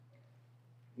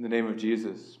In the name of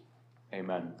Jesus,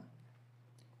 amen.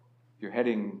 If you're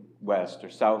heading west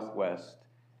or southwest,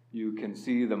 you can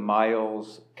see the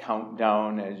miles count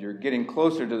down as you're getting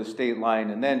closer to the state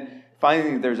line. And then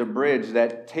finally there's a bridge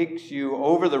that takes you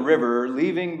over the river,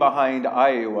 leaving behind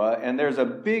Iowa. And there's a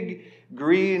big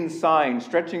green sign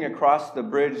stretching across the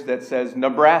bridge that says,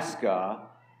 Nebraska,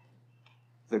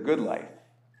 the good life.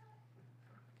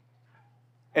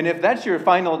 And if that's your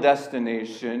final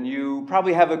destination, you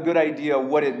probably have a good idea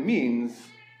what it means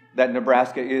that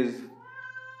Nebraska is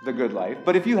the good life.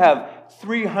 But if you have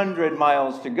 300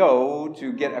 miles to go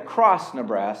to get across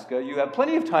Nebraska, you have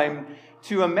plenty of time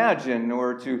to imagine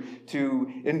or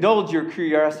to indulge your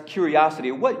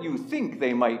curiosity what you think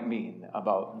they might mean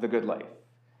about the good life.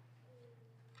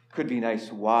 Could be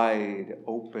nice, wide,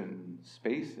 open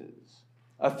spaces.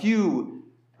 A few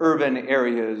urban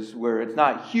areas where it's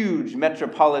not huge,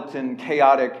 metropolitan,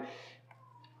 chaotic,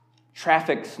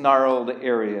 traffic-snarled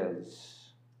areas.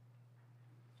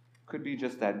 Could be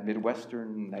just that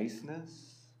Midwestern niceness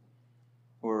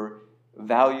or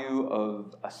value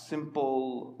of a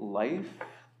simple life.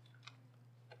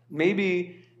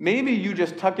 Maybe you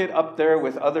just tuck it up there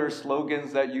with other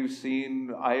slogans that you've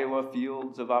seen. Iowa,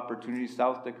 fields of opportunity.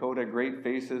 South Dakota, great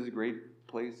faces, great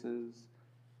places.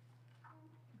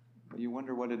 But you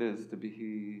wonder what it is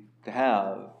to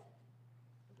have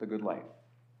the good life.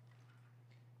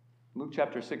 Luke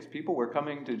chapter 6, people were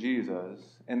coming to Jesus,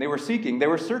 and they were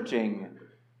searching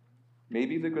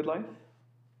maybe the good life.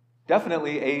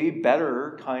 Definitely a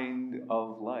better kind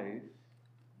of life.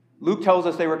 Luke tells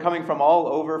us they were coming from all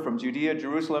over, from Judea,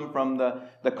 Jerusalem, from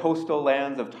the coastal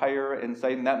lands of Tyre and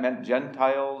Sidon. That meant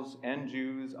Gentiles and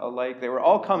Jews alike. They were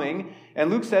all coming,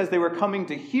 and Luke says they were coming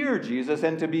to hear Jesus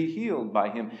and to be healed by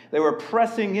him. They were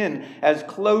pressing in as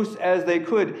close as they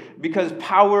could because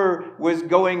power was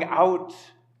going out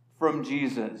from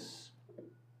Jesus.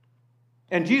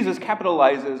 And Jesus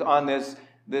capitalizes on this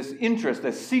interest,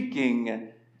 this seeking.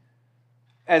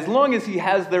 As long as he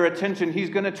has their attention,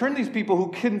 he's going to turn these people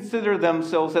who consider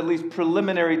themselves at least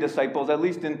preliminary disciples, at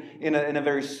least in a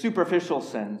very superficial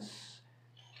sense.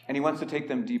 And he wants to take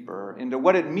them deeper into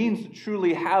what it means to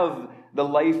truly have the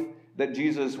life that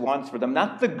Jesus wants for them.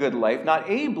 Not the good life, not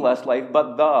a blessed life,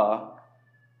 but the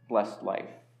blessed life.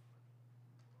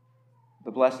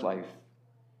 The blessed life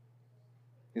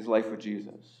is life with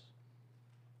Jesus.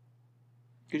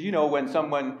 Because when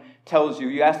someone tells you,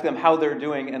 you ask them how they're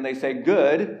doing, and they say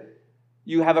good,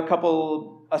 you have a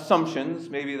couple assumptions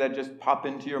maybe that just pop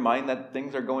into your mind that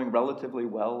things are going relatively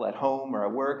well at home or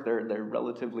at work, they're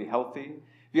relatively healthy.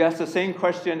 If you ask the same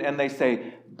question and they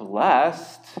say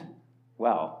blessed,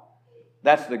 well,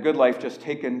 that's the good life just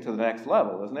taken to the next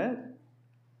level, isn't it?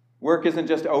 Work isn't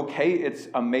just okay, it's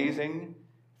amazing.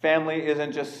 Family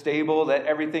isn't just stable, that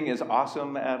everything is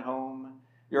awesome at home.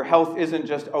 Your health isn't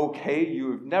just okay,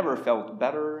 you've never felt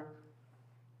better.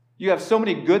 You have so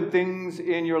many good things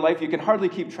in your life, you can hardly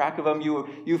keep track of them.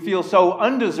 You feel so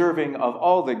undeserving of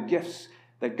all the gifts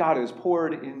that God has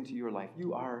poured into your life.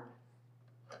 You are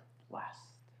blessed.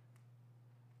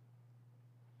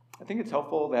 I think it's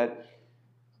helpful that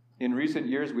in recent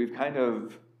years we've kind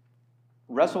of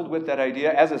wrestled with that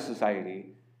idea as a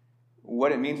society,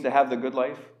 what it means to have the good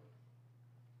life.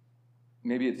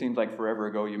 Maybe it seems like forever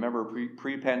ago. You remember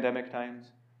pre-pandemic times?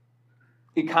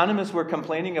 Economists were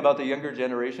complaining about the younger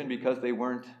generation because they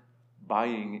weren't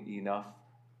buying enough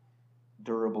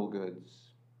durable goods.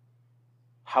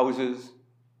 Houses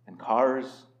and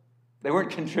cars, they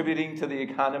weren't contributing to the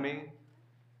economy.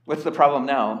 What's the problem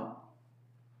now?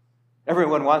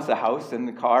 Everyone wants a house and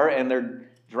a car, and they're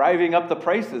driving up the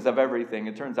prices of everything.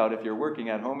 It turns out if you're working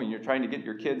at home and you're trying to get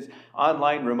your kids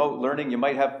online remote learning, you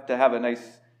might have to have a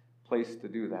nice place to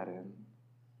do that in.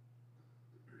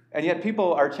 And yet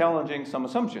people are challenging some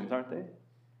assumptions, aren't they?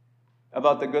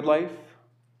 About the good life.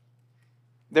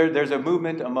 There's a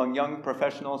movement among young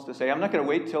professionals to say, I'm not going to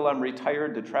wait till I'm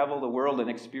retired to travel the world and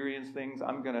experience things.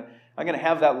 I'm going to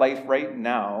have that life right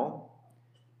now.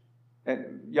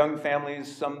 And young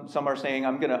families, some are saying,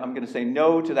 I'm going to say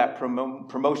no to that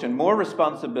promotion, more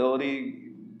responsibility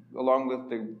along with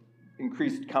the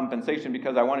increased compensation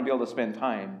because I want to be able to spend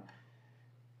time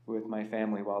with my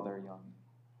family while they're young.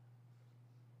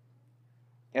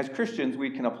 As Christians, we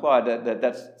can applaud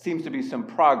that seems to be some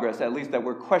progress, at least that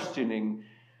we're questioning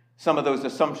some of those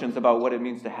assumptions about what it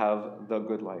means to have the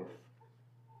good life.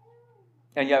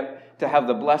 And yet, to have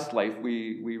the blessed life,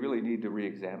 we really need to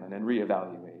re-examine and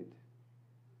reevaluate.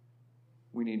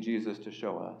 We need Jesus to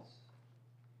show us.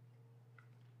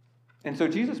 And so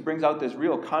Jesus brings out this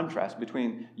real contrast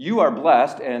between you are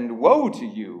blessed and woe to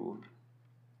you.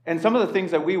 And some of the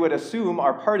things that we would assume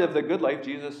are part of the good life,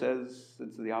 Jesus says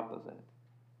it's the opposite.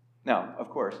 Now, of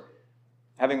course,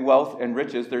 having wealth and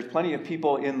riches, there's plenty of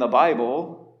people in the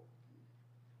Bible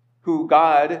who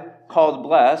God called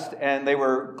blessed, and they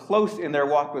were close in their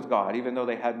walk with God, even though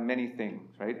they had many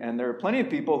things, right? And there are plenty of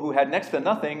people who had next to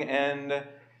nothing and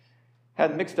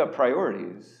had mixed up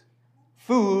priorities.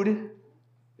 Food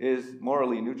is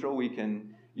morally neutral. We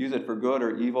can use it for good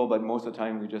or evil, but most of the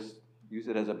time we just use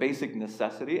it as a basic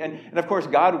necessity. And of course,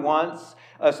 God wants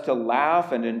us to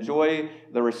laugh and enjoy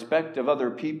the respect of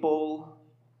other people.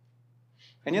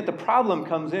 And yet the problem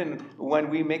comes in when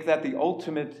we make that the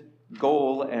ultimate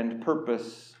goal and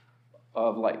purpose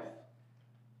of life.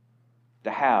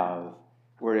 To have,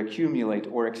 or accumulate,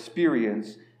 or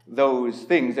experience those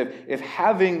things. If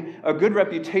having a good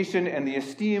reputation and the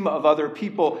esteem of other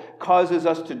people causes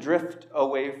us to drift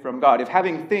away from God, if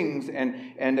having things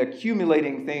and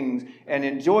accumulating things and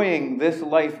enjoying this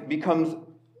life becomes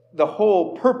the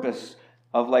whole purpose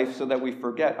of life so that we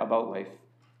forget about life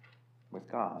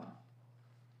with God.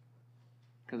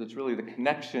 Because it's really the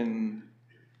connection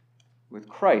with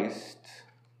Christ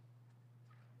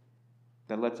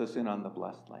that lets us in on the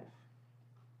blessed life.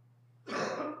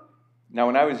 Now,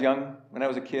 when I was young, when I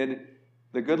was a kid,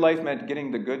 the good life meant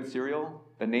getting the good cereal,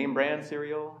 the name brand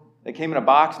cereal. They came in a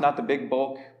box, not the big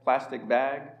bulk plastic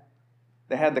bag.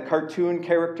 They had the cartoon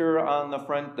character on the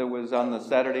front that was on the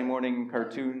Saturday morning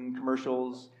cartoon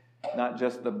commercials, not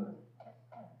just the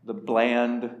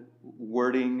bland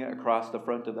wording across the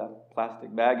front of that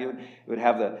plastic bag. It would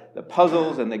have the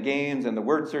puzzles and the games and the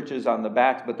word searches on the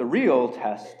backs, but the real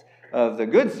test of the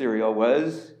good cereal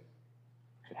was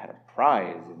it had a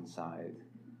prize inside.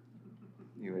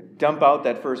 You would dump out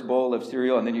that first bowl of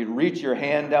cereal, and then you'd reach your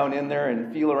hand down in there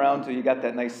and feel around till you got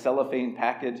that nice cellophane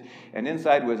package, and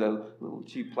inside was a little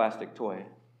cheap plastic toy.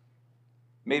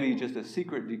 Maybe just a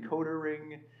secret decoder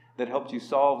ring that helped you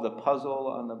solve the puzzle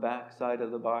on the back side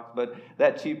of the box, but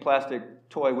that cheap plastic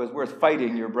toy was worth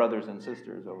fighting your brothers and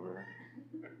sisters over.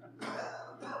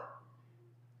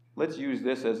 Let's use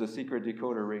this as a secret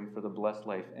decoder ring for the blessed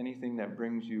life. Anything that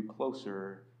brings you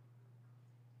closer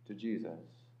to Jesus.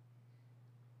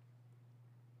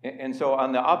 And so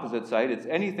on the opposite side, it's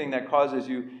anything that causes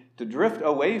you to drift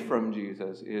away from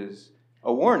Jesus is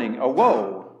a warning, a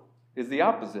woe, is the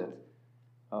opposite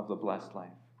of the blessed life.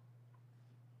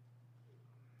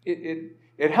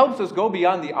 It helps us go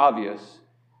beyond the obvious,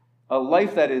 a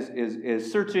life that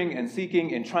is searching and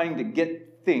seeking and trying to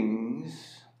get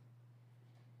things.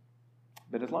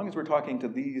 But as long as we're talking to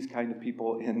these kind of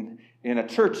people in a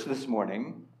church this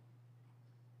morning,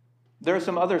 there are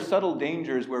some other subtle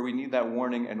dangers where we need that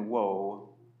warning and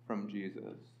woe from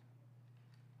Jesus.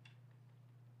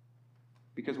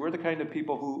 Because we're the kind of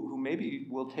people who maybe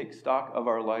will take stock of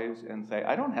our lives and say,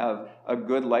 I don't have a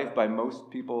good life by most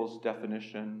people's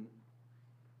definition.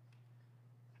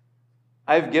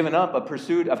 I've given up a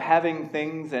pursuit of having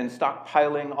things and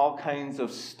stockpiling all kinds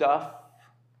of stuff.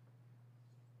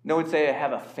 No one would say I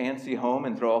have a fancy home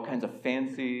and throw all kinds of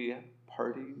fancy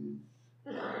parties.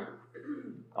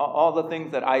 All the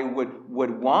things that I would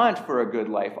want for a good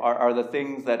life are the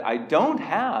things that I don't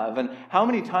have. And how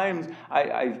many times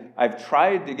I've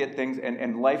tried to get things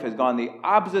and life has gone the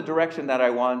opposite direction that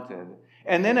I wanted.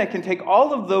 And then I can take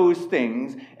all of those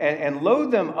things and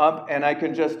load them up, and I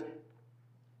can just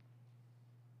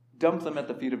dump them at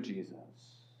the feet of Jesus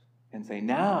and say,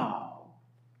 now,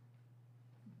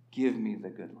 give me the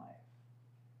good life.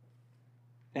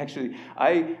 Actually,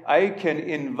 I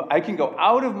can go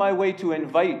out of my way to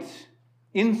invite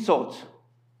insult,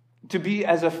 to be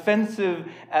as offensive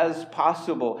as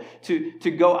possible,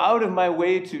 to go out of my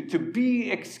way to be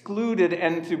excluded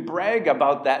and to brag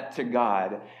about that to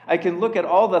God. I can look at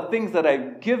all the things that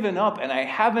I've given up and I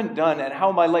haven't done and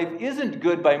how my life isn't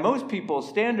good by most people's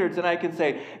standards, and I can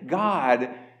say, God,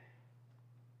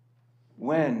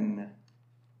 when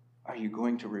are you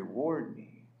going to reward me?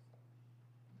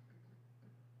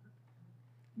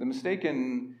 The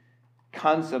mistaken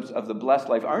concepts of the blessed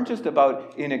life aren't just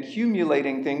about in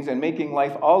accumulating things and making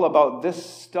life all about this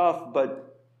stuff,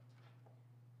 but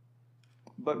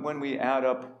when we add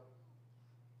up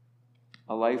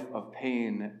a life of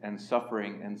pain and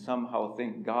suffering and somehow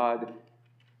think God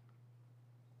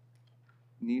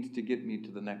needs to get me to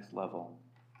the next level.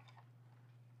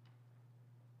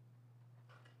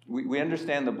 We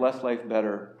understand the blessed life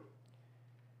better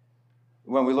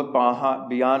when we look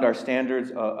beyond our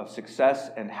standards of success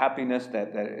and happiness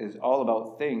that is all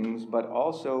about things, but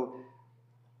also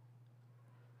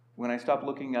when I stop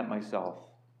looking at myself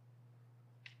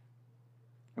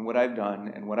and what I've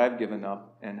done and what I've given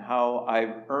up and how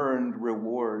I've earned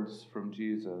rewards from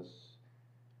Jesus,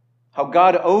 How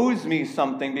God owes me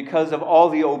something because of all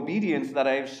the obedience that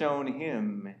I have shown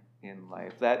him in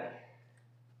life. That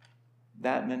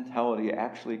mentality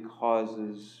actually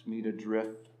causes me to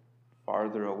drift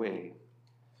farther away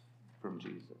from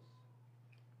Jesus.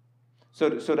 So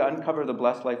to uncover the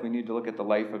blessed life, we need to look at the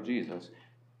life of Jesus.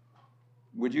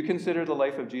 Would you consider the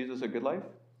life of Jesus a good life?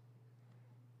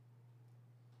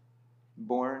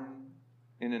 Born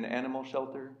in an animal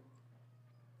shelter,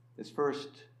 his first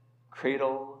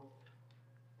cradle,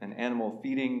 an animal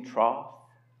feeding trough.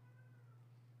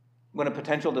 When a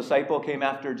potential disciple came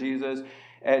after Jesus,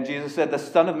 and Jesus said, "The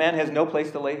Son of Man has no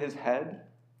place to lay his head."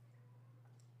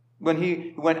 When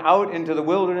he went out into the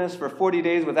wilderness for 40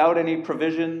 days without any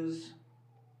provisions.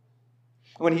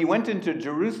 When he went into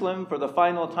Jerusalem for the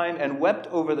final time and wept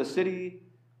over the city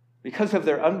because of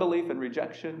their unbelief and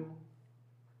rejection.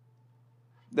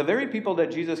 The very people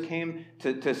that Jesus came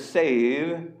to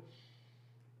save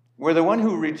were the one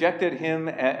who rejected him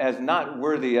as not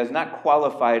worthy, as not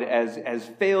qualified, as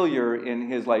failure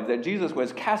in his life. That Jesus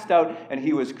was cast out and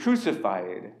he was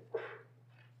crucified.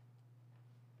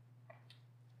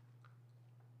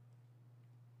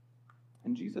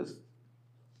 And Jesus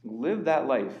lived that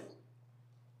life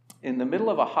in the middle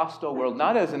of a hostile world,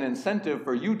 not as an incentive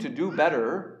for you to do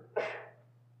better.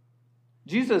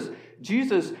 Jesus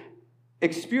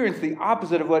experienced the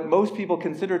opposite of what most people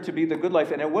consider to be the good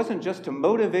life, and it wasn't just to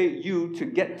motivate you to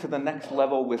get to the next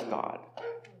level with God.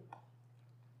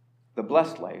 The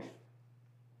blessed life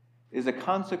is a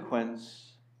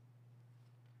consequence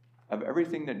of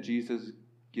everything that Jesus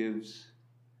gives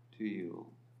to you.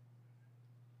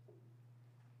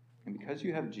 And because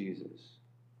you have Jesus,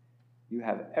 you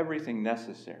have everything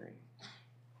necessary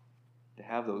to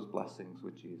have those blessings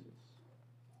with Jesus.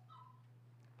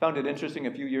 Found it interesting,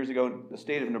 a few years ago, the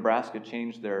state of Nebraska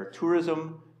changed their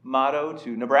tourism motto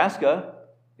to Nebraska,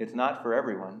 it's not for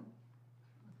everyone.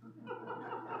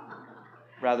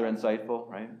 Rather insightful,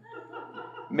 right?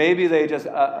 Maybe they just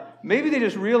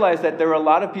realized that there were a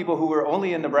lot of people who were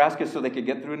only in Nebraska so they could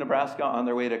get through Nebraska on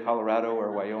their way to Colorado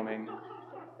or Wyoming.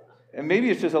 And maybe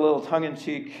it's just a little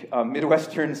tongue-in-cheek,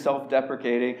 Midwestern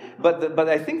self-deprecating. But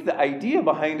I think the idea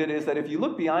behind it is that if you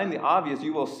look behind the obvious,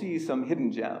 you will see some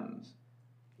hidden gems.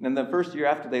 And the first year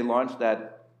after they launched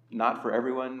that "Not for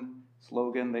Everyone"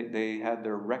 slogan, they had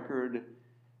their record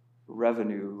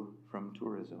revenue from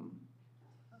tourism.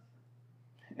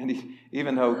 And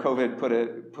even though COVID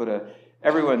put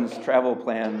everyone's travel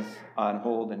plans on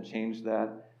hold and changed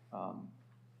that,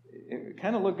 it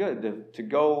kind of looked good to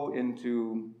go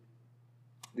into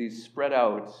these spread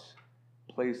out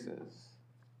places.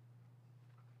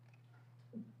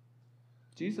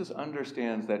 Jesus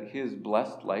understands that his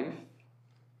blessed life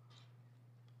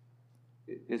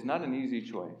is not an easy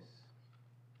choice.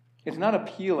 It's not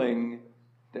appealing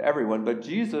to everyone, but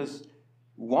Jesus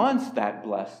wants that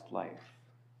blessed life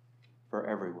for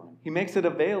everyone. He makes it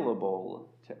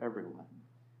available to everyone.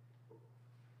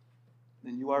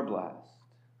 And you are blessed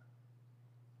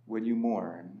when you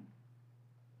mourn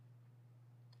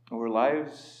over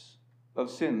lives of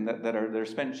sin that are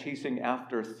spent chasing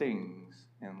after things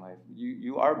in life.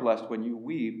 You are blessed when you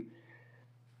weep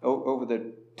over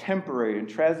the temporary and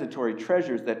transitory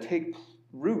treasures that take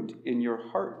root in your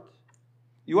heart.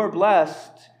 You are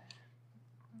blessed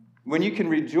when you can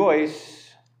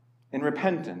rejoice in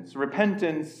repentance.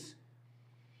 Repentance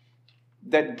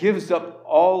that gives up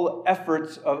all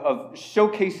efforts of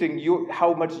showcasing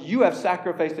how much you have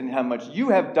sacrificed and how much you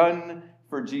have done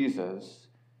for Jesus.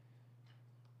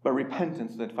 But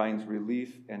repentance that finds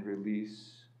relief and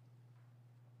release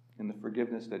in the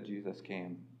forgiveness that Jesus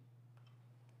came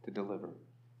to deliver.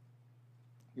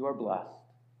 You are blessed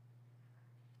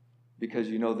because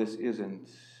you know this isn't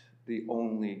the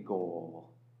only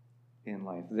goal in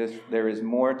life. There is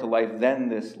more to life than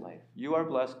this life. You are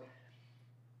blessed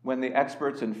when the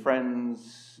experts and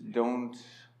friends don't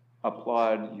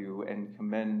applaud you and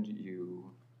commend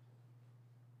you.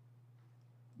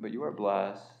 But you are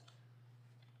blessed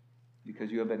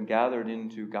because you have been gathered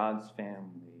into God's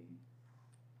family.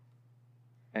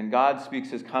 And God speaks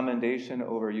his commendation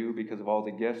over you because of all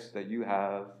the gifts that you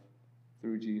have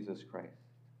through Jesus Christ.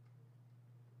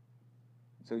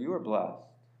 So you are blessed.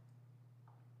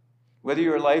 Whether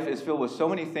your life is filled with so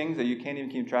many things that you can't even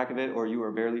keep track of it, or you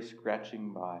are barely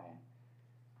scratching by.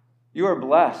 You are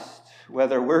blessed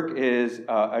whether work is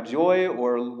a joy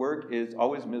or work is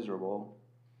always miserable.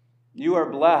 You are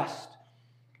blessed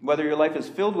whether your life is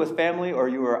filled with family or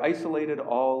you are isolated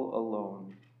all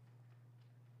alone.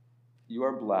 You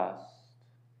are blessed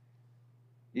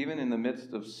even in the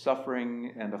midst of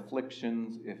suffering and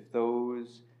afflictions, if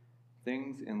those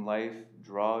things in life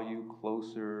draw you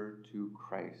closer to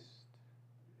Christ.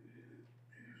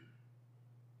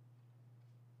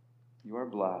 You are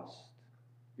blessed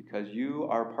because you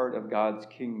are part of God's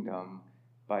kingdom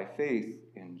by faith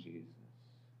in Jesus.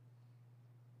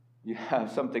 You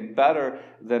have something better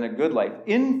than a good life,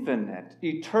 infinite,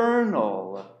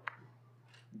 eternal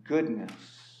goodness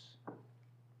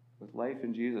with life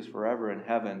in Jesus forever in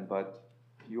heaven, but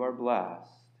you are blessed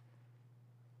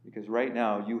because right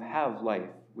now you have life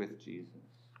with Jesus.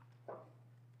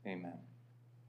 Amen.